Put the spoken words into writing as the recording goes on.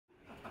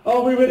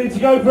Are we ready to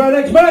go for our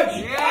next match?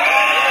 Yeah!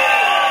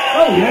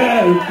 Oh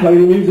yeah, play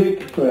the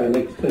music for our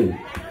next team.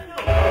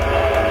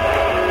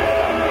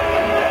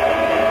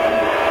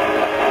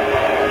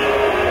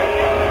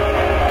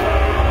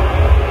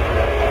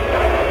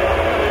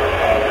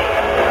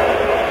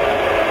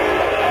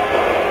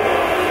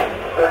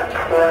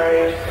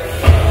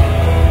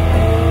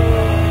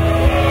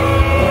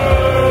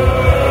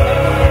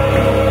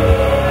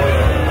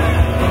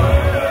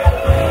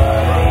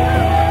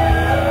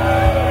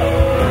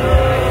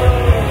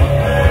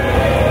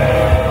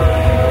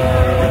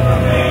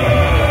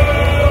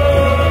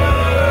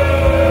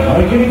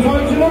 Making his way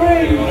to the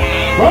ring,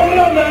 from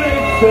London,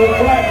 it's the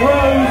Black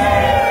Rose,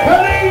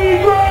 Cali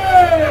Gray!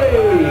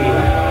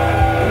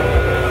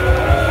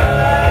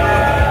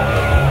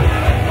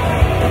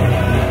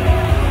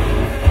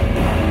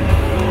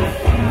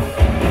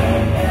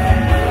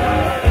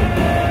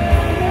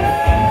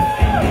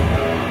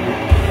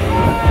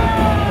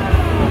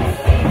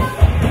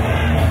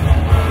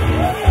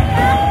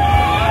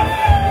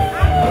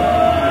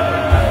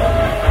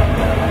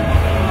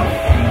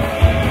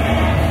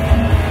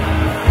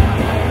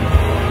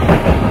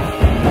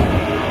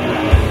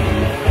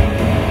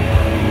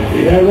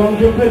 Yeah, one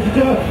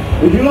competitor.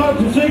 Would you like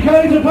to see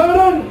Cali's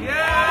opponent?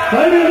 Yeah!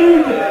 Play the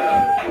music!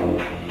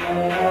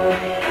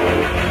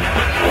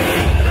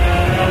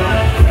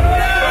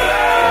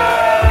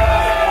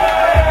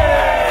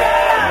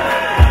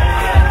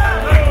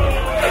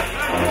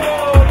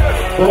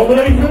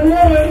 Formerly from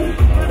Yemen,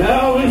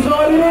 now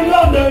residing in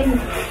London,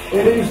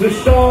 it is the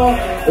star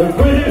of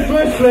British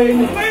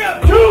wrestling,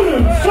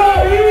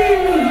 Saeed!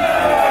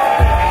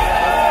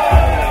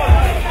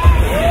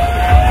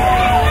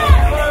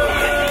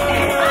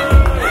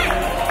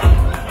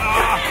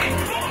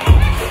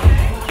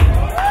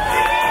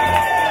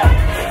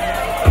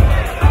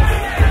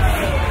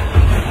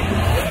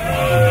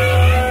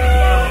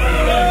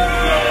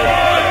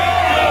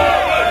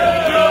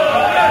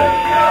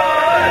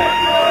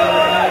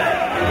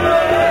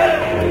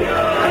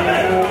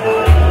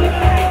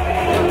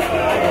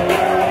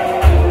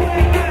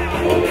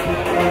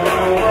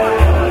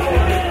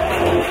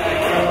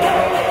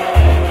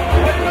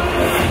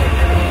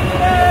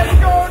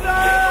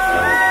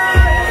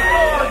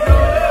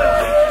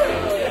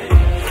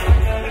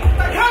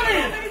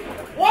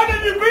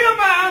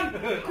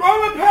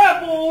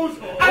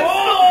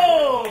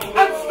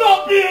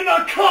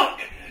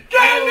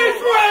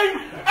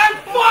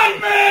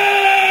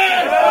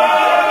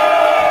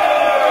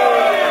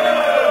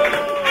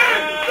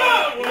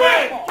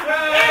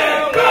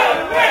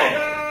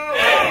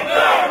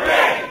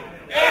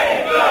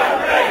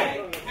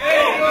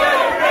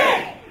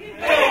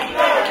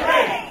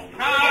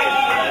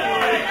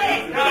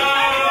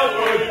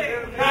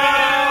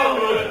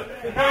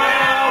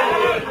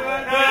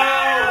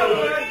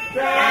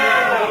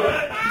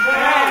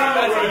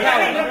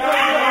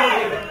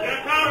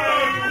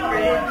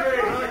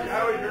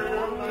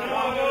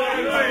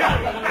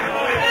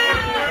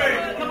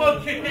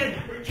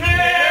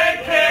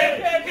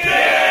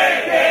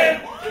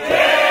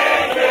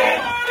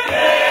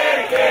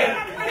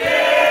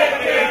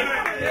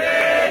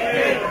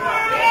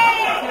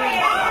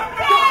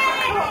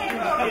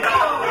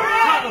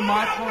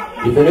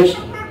 You finished?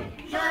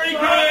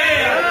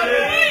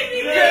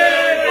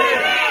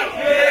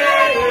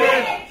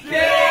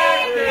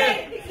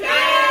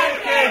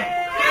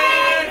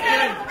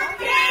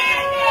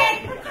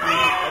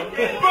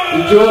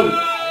 You Jordan.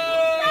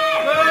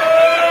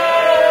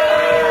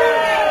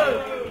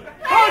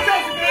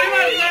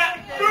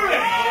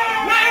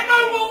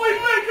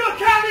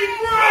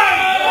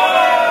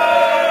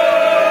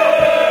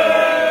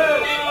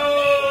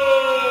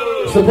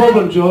 What's the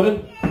problem,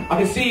 Jordan? I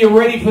can see you're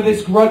ready for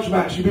this grudge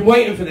match. You've been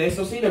waiting for this.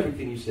 I've seen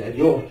everything you said.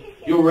 You're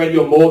ready.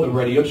 You're more than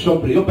ready. You're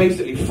chomping. You're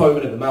basically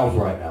foaming at the mouth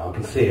right now. I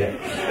can see it.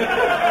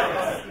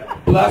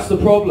 But that's the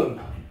problem.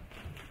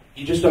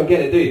 You just don't get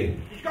it, do you?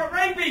 He's got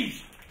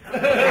rabies.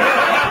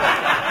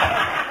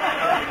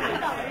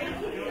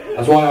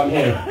 That's why I'm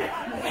here.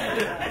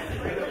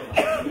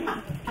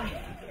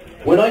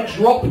 When I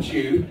dropped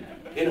you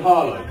in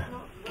Harlem,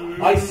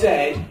 I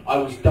said I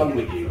was done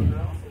with you.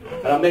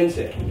 And I meant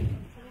it.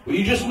 Were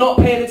you just not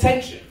paying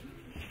attention?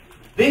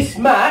 This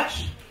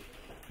match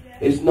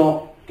is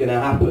not gonna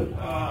happen.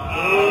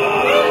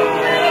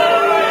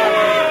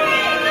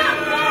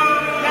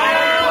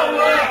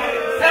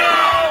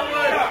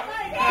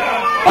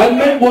 I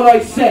meant what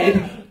I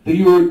said, that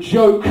you were a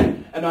joke,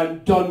 and I'm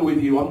done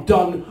with you. I'm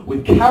done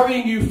with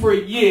carrying you for a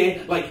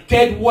year like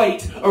dead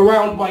weight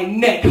around my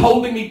neck,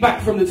 holding me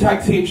back from the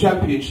tag team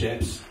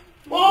championships.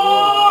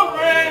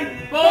 Boring!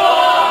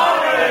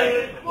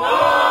 Boring!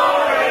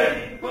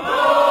 Boring!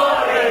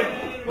 Boring!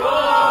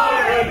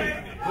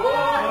 Boring!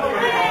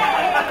 Boring!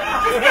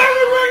 Just get in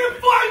the ring and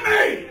fight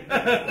me!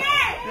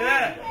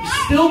 Yeah. You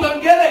still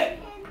don't get it.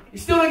 You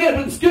still don't get it,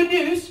 but it's good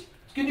news.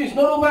 It's good news,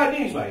 not all bad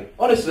news, mate.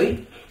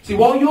 Honestly. See,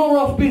 while you're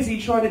off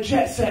busy trying to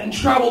jet set and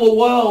travel the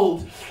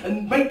world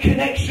and make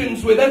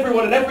connections with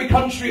everyone in every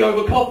country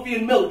over coffee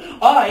and milk,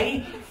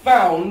 I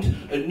found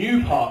a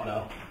new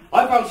partner.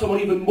 I found someone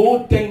even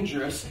more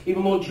dangerous,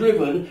 even more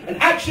driven, and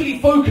actually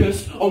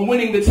focused on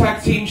winning the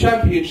tag team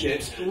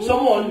championships.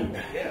 Someone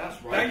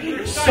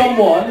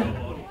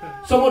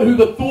who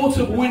the thought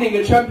of winning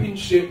a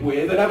championship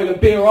with and having a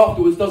beer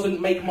afterwards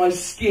doesn't make my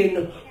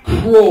skin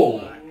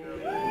crawl.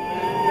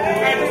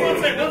 Okay, just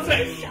one second.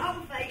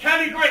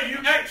 Cali, great, you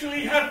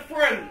actually have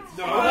friends.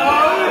 No.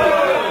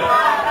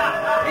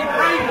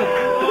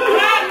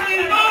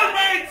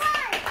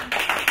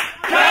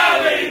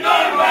 Cali,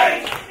 no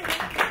mates!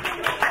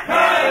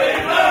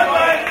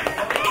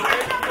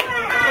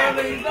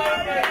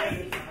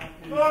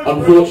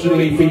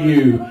 Unfortunately for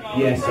you,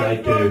 yes I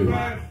do.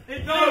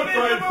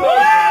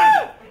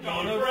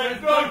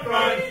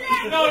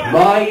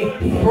 My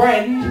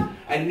friend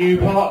and new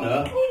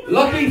partner,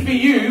 luckily for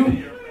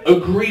you,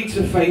 agreed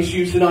to face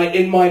you tonight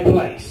in my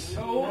place.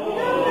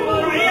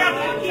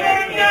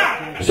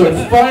 So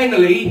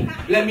finally,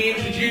 let me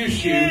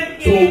introduce you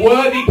to a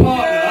worthy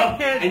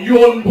partner and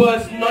your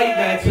worst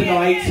nightmare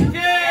tonight.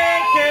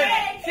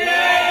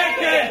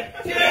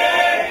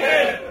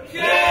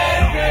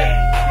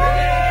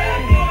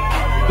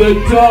 The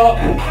Dark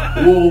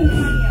Wolf,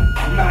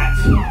 Matt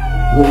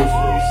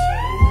Waters.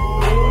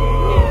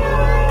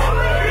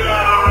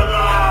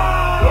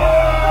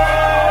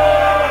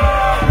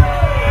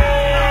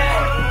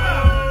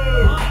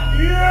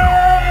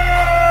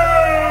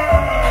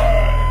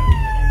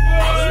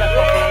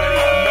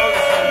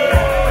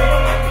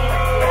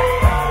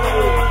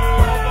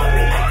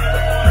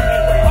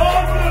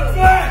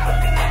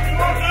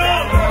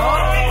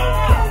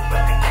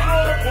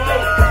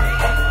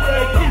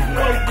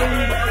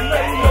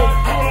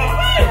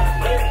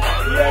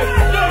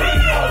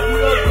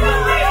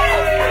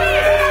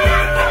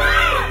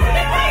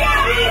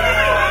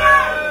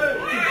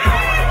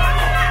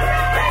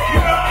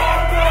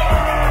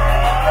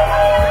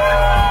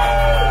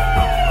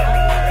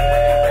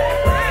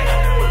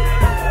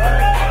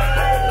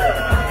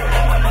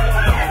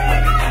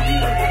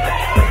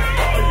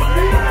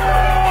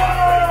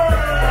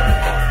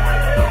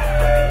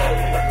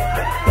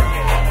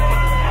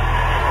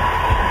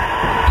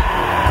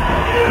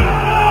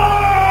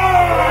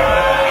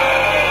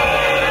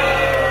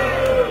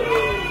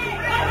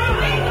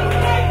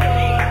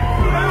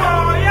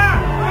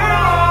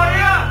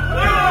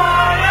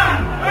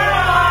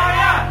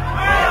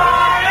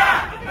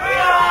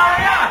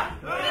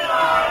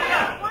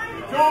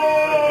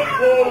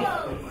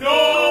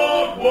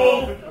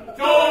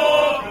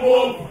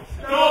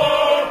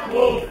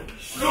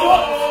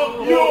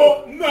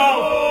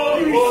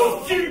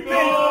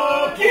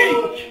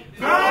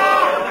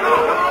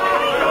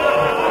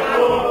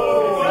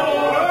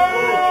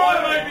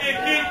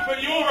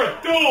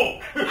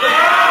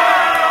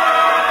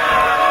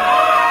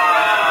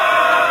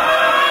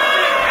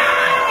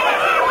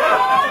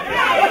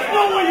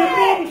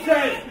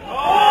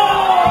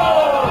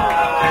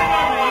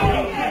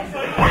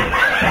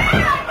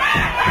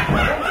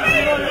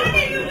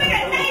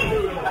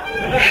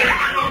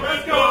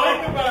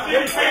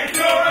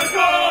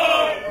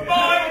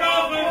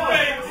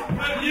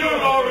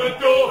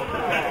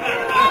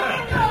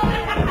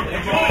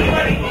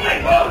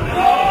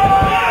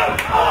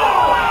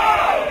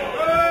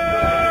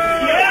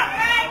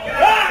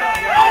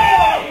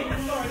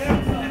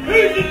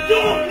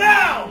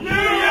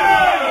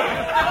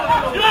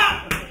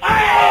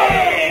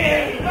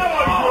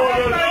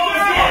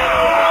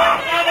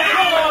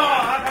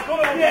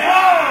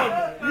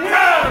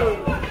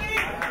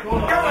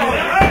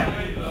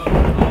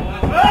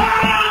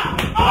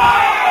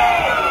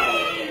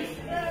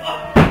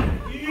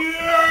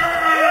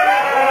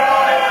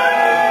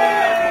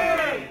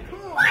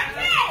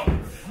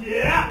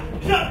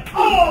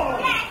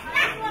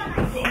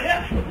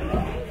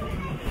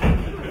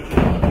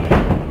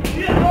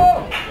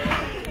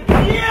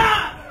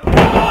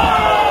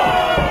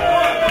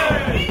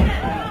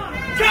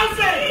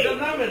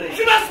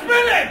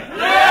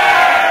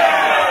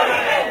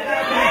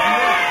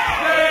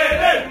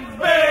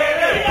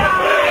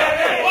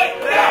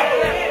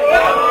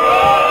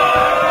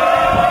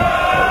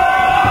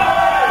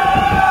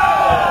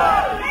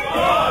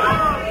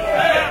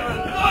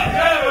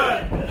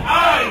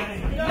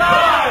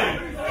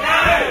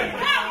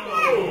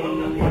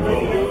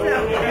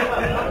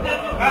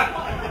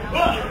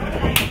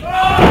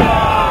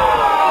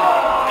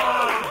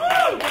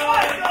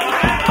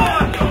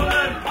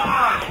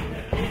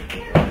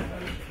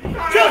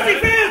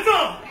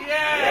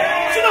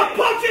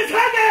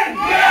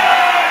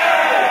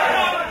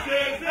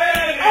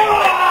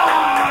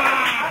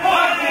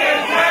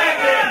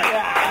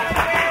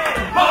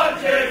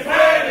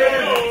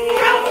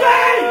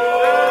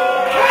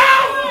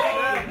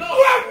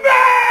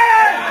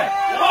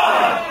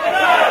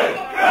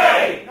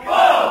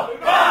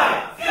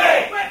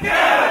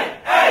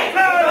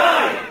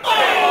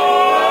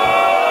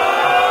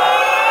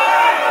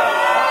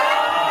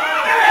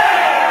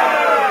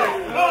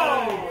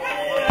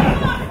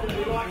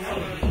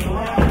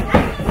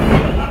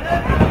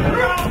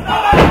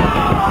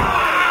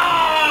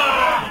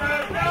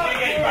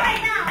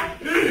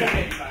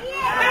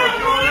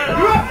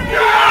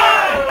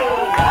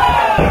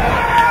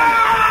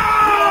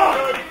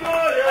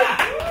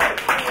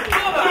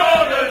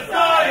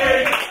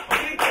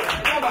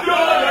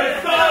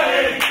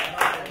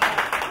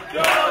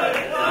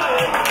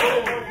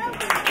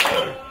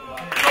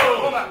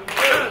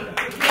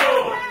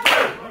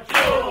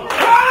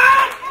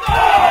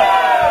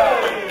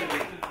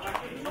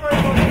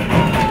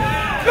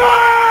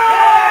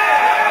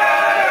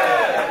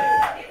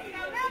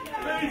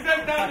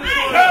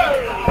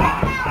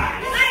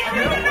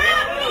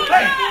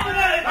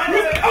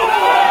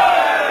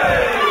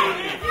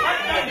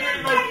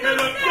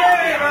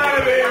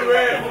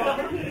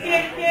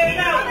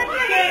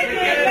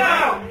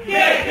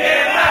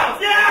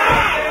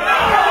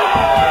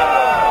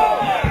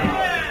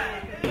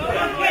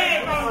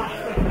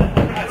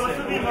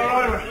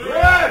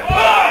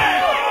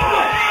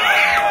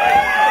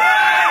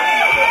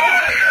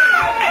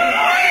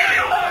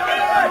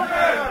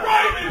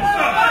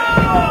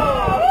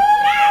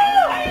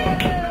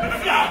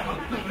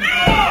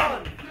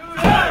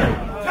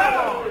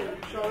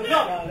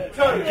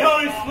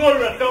 Cali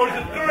Slaughter, I thought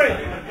it was a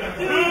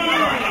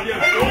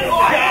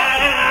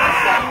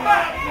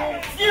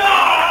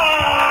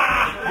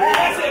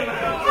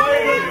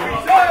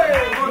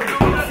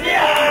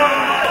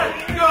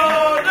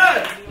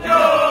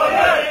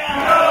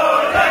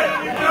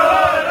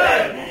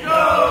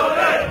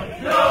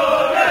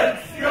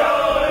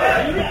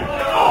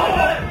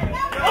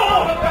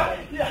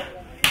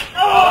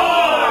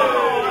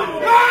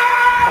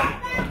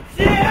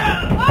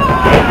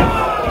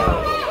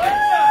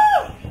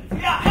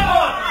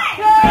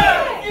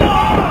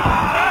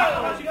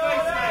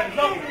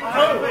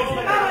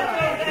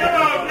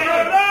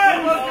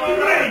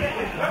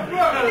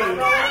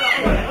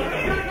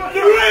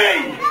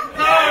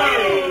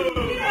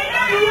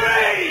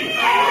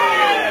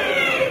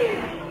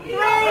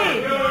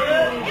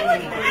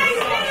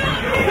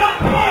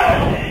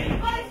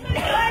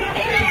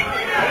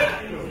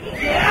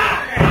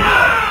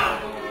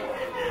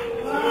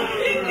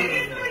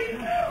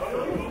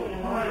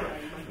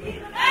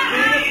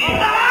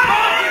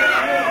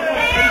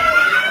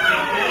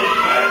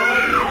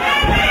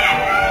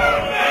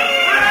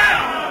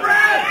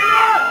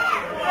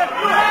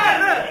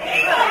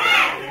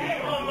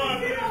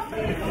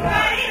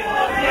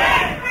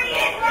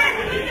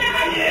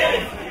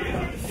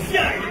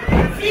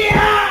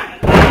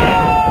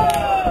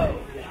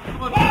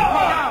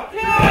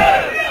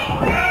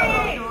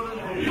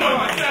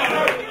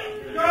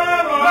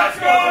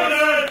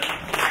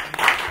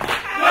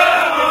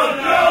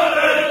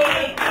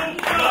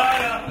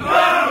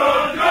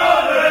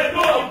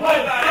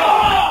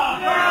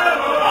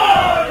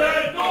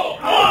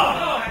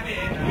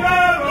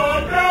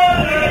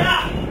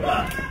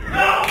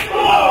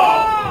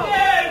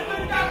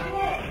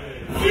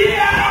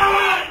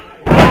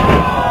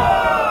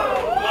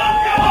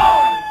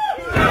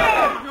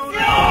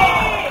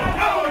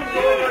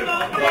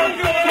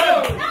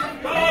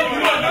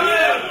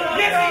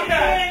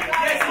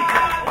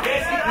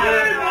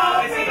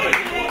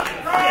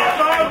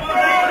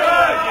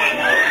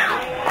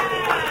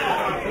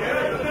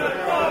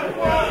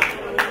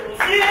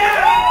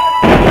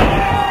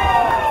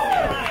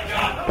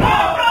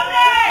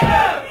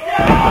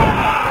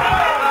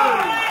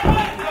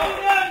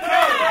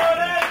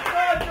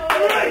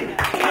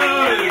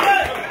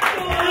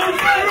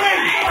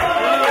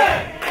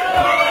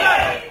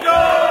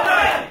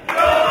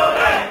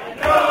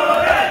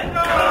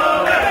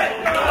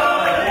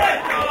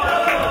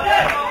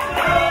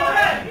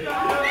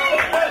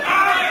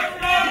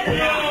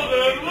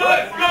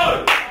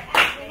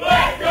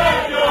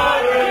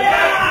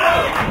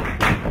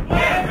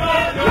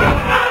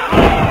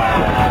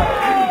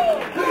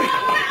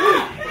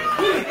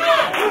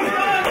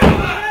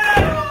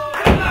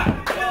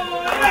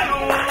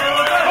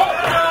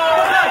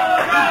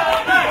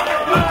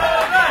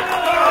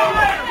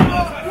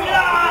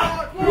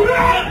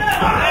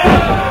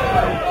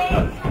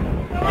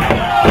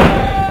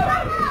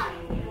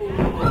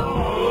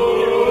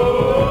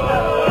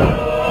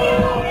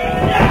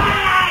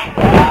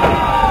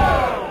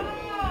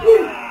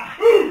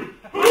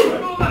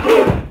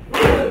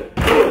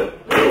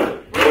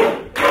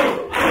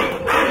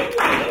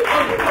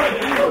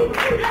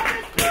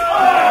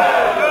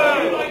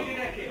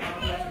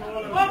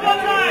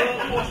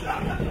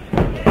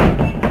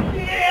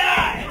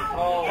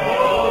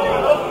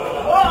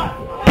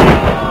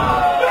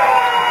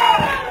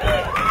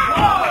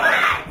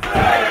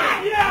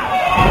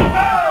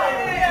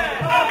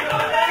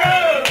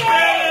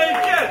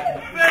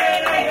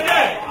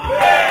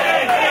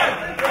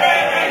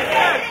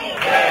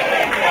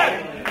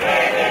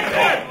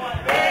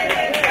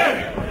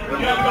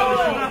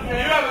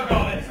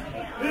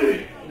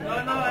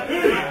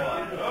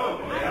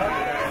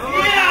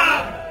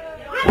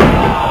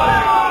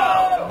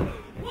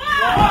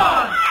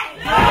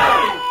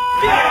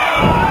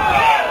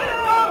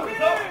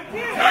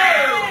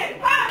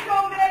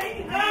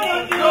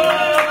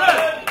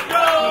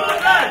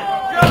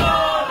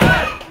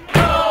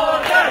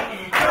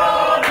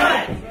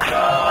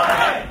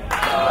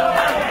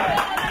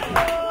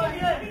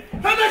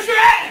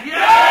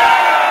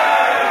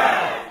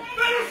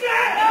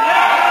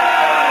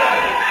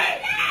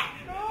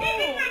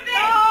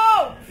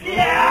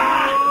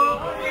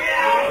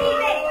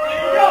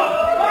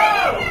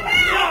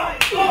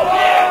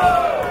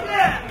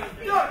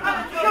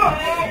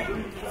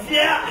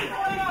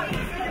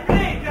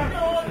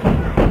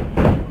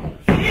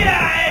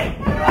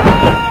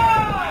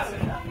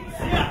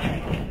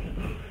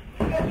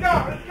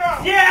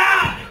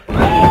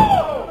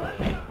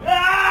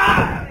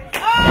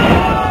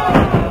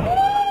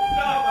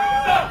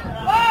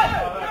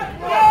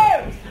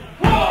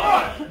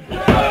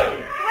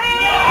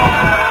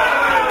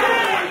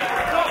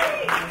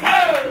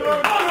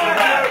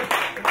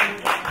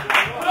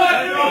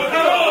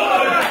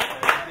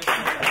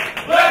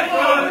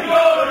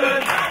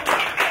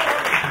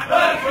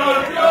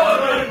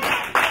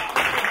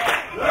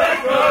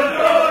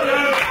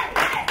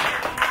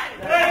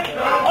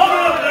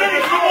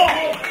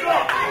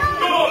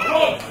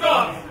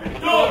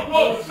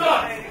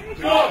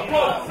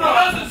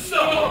 'Cause it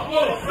sucks.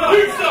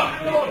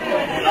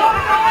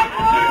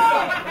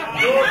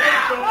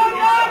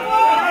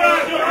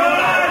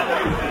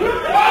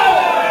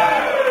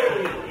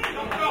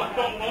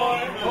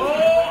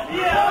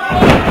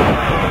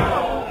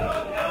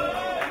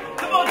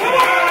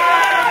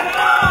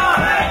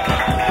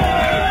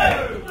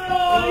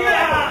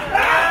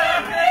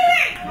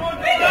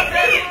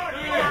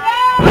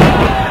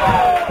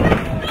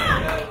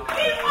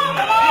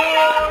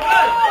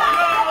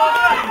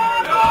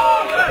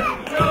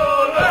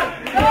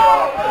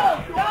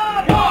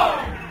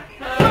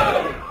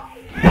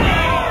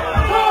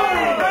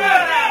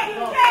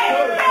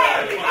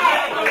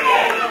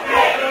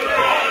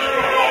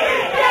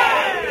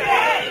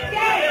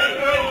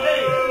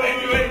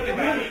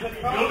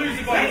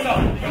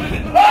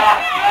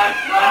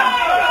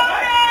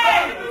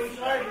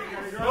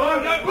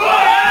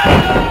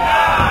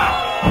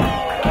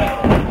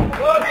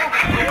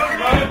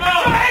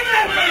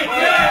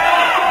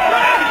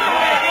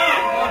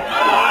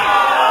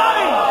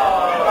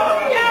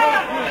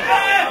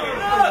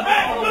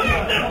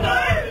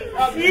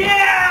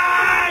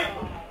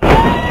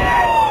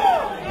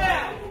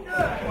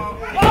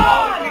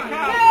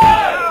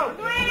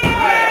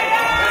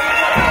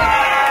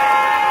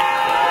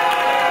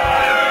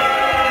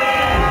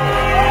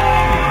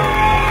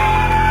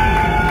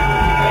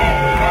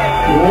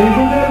 Ladies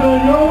and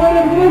gentlemen, your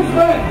winner for this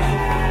match,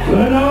 the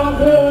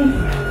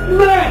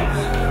Matt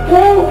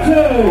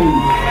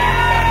Walton.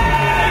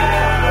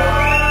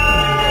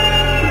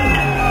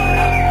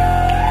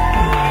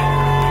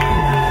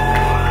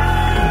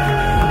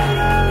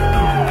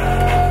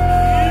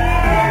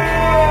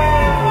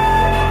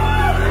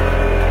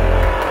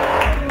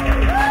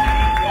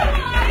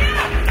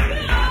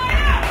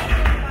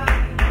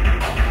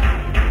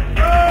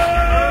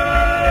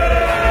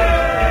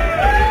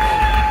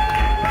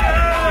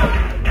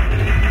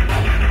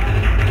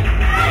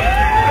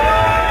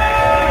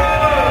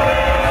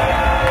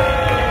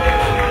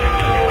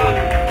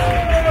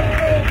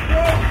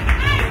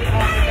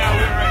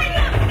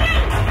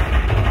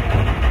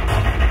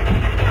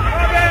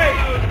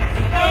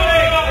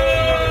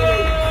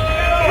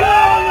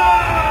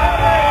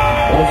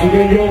 Once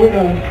again, your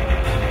winner,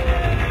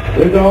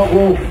 the Dark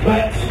Wolf,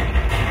 Matt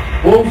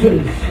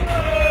Walters.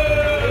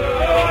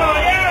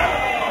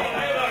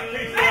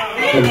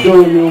 I'm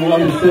sure you'll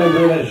understand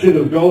where that should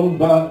have gone,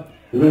 but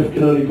the ref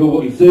can only call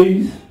what he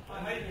sees.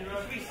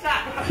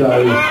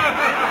 So,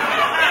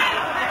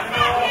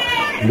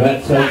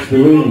 Matt takes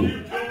the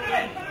win.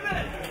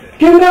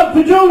 Give it up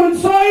for Jordan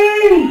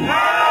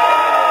Saeed!